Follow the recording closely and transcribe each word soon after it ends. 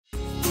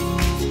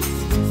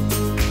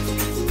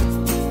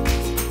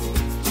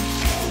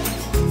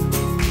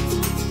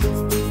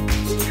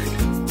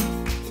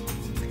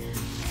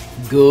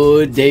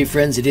Good day,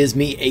 friends. It is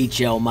me,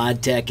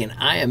 HLModTech, and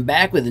I am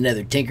back with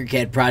another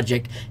Tinkercad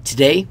project.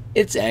 Today,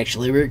 it's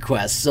actually a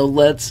request, so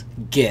let's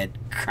get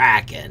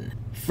cracking.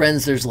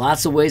 Friends, there's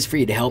lots of ways for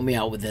you to help me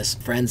out with this.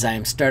 Friends, I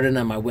am starting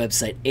on my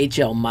website,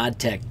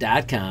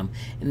 HLModTech.com,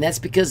 and that's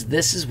because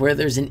this is where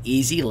there's an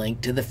easy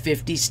link to the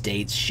 50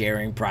 states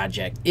sharing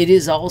project. It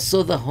is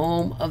also the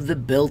home of the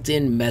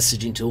built-in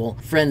messaging tool.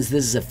 Friends,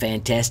 this is a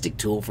fantastic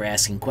tool for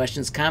asking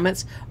questions,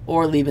 comments,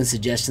 or leaving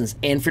suggestions,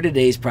 and for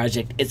today's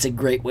project, it's a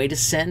great way to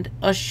send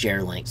a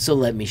share link. So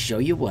let me show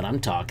you what I'm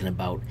talking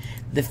about.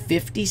 The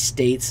 50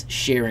 states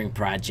sharing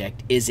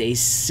project is a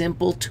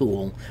simple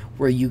tool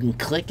where you can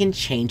click and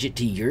change it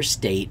to your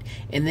state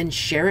and then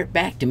share it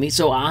back to me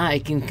so I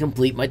can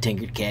complete my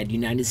Tinkercad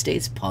United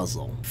States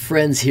puzzle.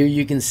 Friends, here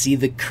you can see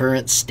the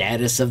current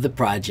status of the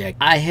project.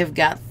 I have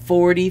got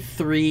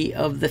 43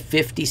 of the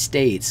 50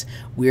 states.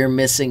 We are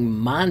missing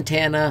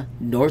Montana,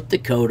 North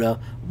Dakota,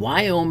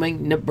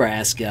 Wyoming,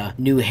 Nebraska,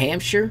 New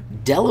Hampshire,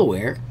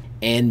 Delaware,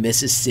 and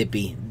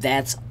Mississippi.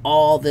 That's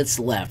all that's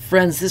left.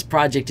 Friends, this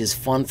project is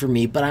fun for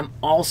me, but I'm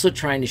also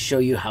trying to show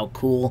you how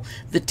cool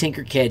the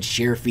Tinkercad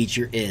Share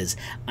feature is.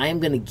 I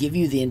am going to give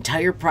you the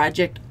entire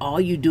project.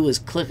 All you do is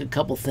click a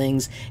couple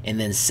things and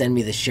then send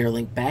me the share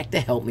link back to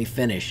help me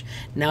finish.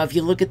 Now, if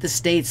you look at the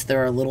states,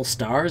 there are little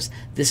stars.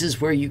 This is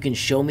where you can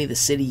show me the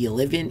city you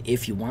live in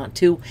if you want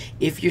to.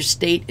 If your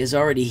state is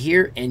already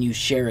here and you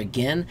share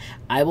again,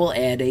 I will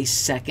add a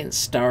second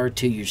star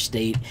to your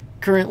state.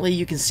 Currently,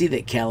 you can see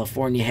that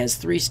California has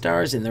 3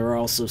 stars, and there are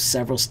also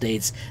several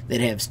states that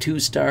have 2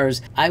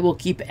 stars. I will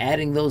keep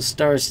adding those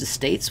stars to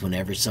states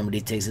whenever somebody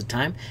takes the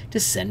time to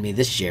send me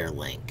the share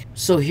link.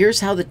 So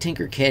here's how the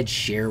Tinkercad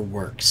Share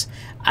works.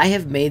 I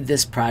have made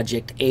this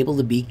project able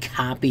to be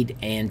copied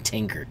and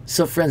tinkered.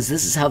 So friends,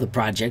 this is how the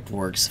project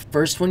works.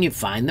 First, when you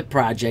find the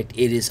project,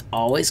 it is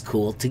always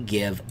cool to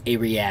give a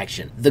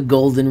reaction. The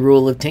golden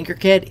rule of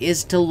Tinkercad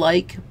is to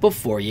like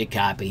before you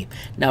copy.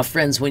 Now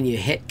friends, when you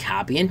hit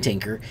copy and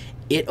tinker,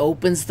 it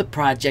opens the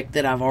project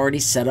that I've already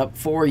set up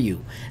for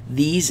you.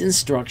 These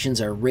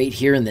instructions are right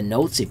here in the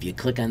notes. If you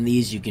click on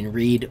these, you can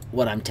read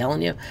what I'm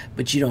telling you,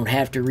 but you don't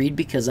have to read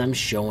because I'm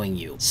showing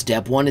you.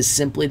 Step 1 is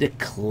simply to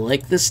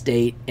click the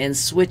state and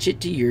switch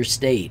it to your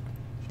state.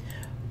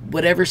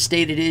 Whatever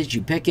state it is,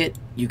 you pick it.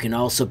 You can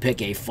also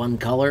pick a fun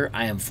color.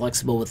 I am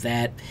flexible with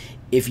that.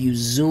 If you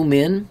zoom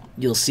in,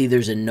 you'll see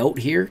there's a note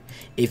here.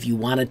 If you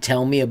want to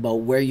tell me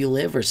about where you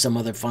live or some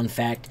other fun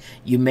fact,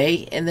 you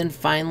may. And then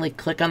finally,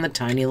 click on the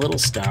tiny little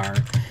star.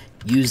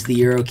 Use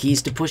the arrow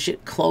keys to push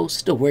it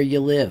close to where you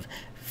live.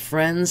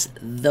 Friends,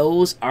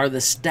 those are the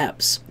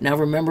steps. Now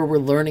remember, we're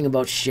learning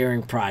about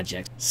sharing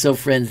projects. So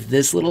friends,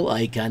 this little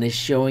icon is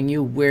showing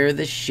you where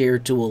the share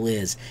tool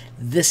is.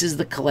 This is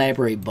the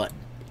collaborate button.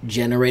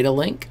 Generate a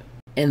link,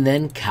 and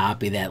then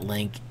copy that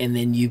link, and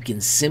then you can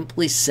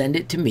simply send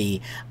it to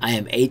me. I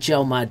am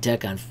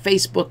HLModTech on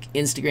Facebook,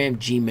 Instagram,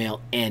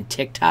 Gmail, and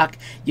TikTok.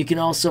 You can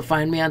also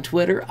find me on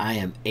Twitter. I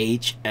am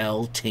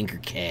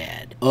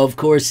HLTinkercad. Of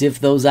course, if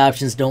those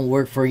options don't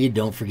work for you,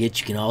 don't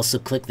forget you can also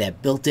click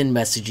that built-in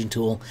messaging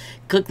tool.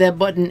 Click that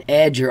button,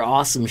 add your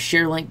awesome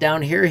share link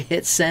down here,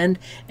 hit send,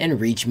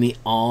 and reach me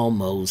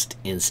almost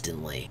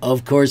instantly.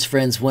 Of course,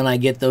 friends, when I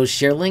get those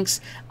share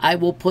links, I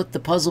will put the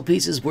puzzle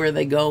pieces where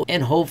they go,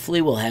 and hopefully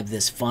we'll have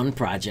this fun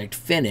project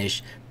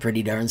finish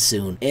pretty darn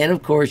soon. And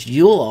of course,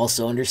 you'll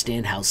also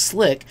understand how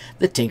slick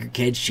the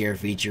Tinkercad Share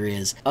feature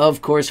is.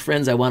 Of course,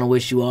 friends, I want to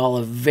wish you all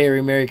a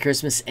very Merry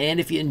Christmas, and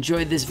if you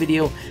enjoyed this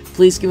video,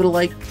 please give it a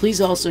like. Please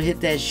also hit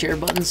that share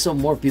button so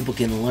more people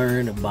can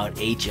learn about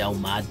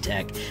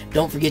HLModTech.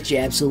 Don't forget, you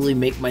absolutely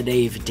make my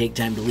day if you take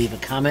time to leave a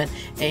comment,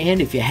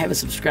 and if you haven't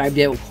subscribed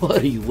yet,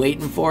 what are you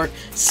waiting for?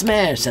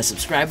 Smash that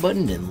subscribe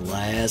button, and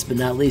last but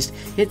not least,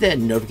 hit that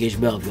notification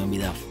bell if you want to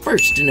be the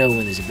first to know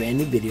when there's a brand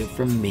new video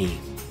from me,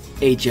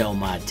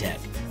 HLModTech.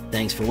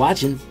 Thanks for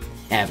watching.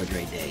 Have a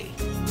great day.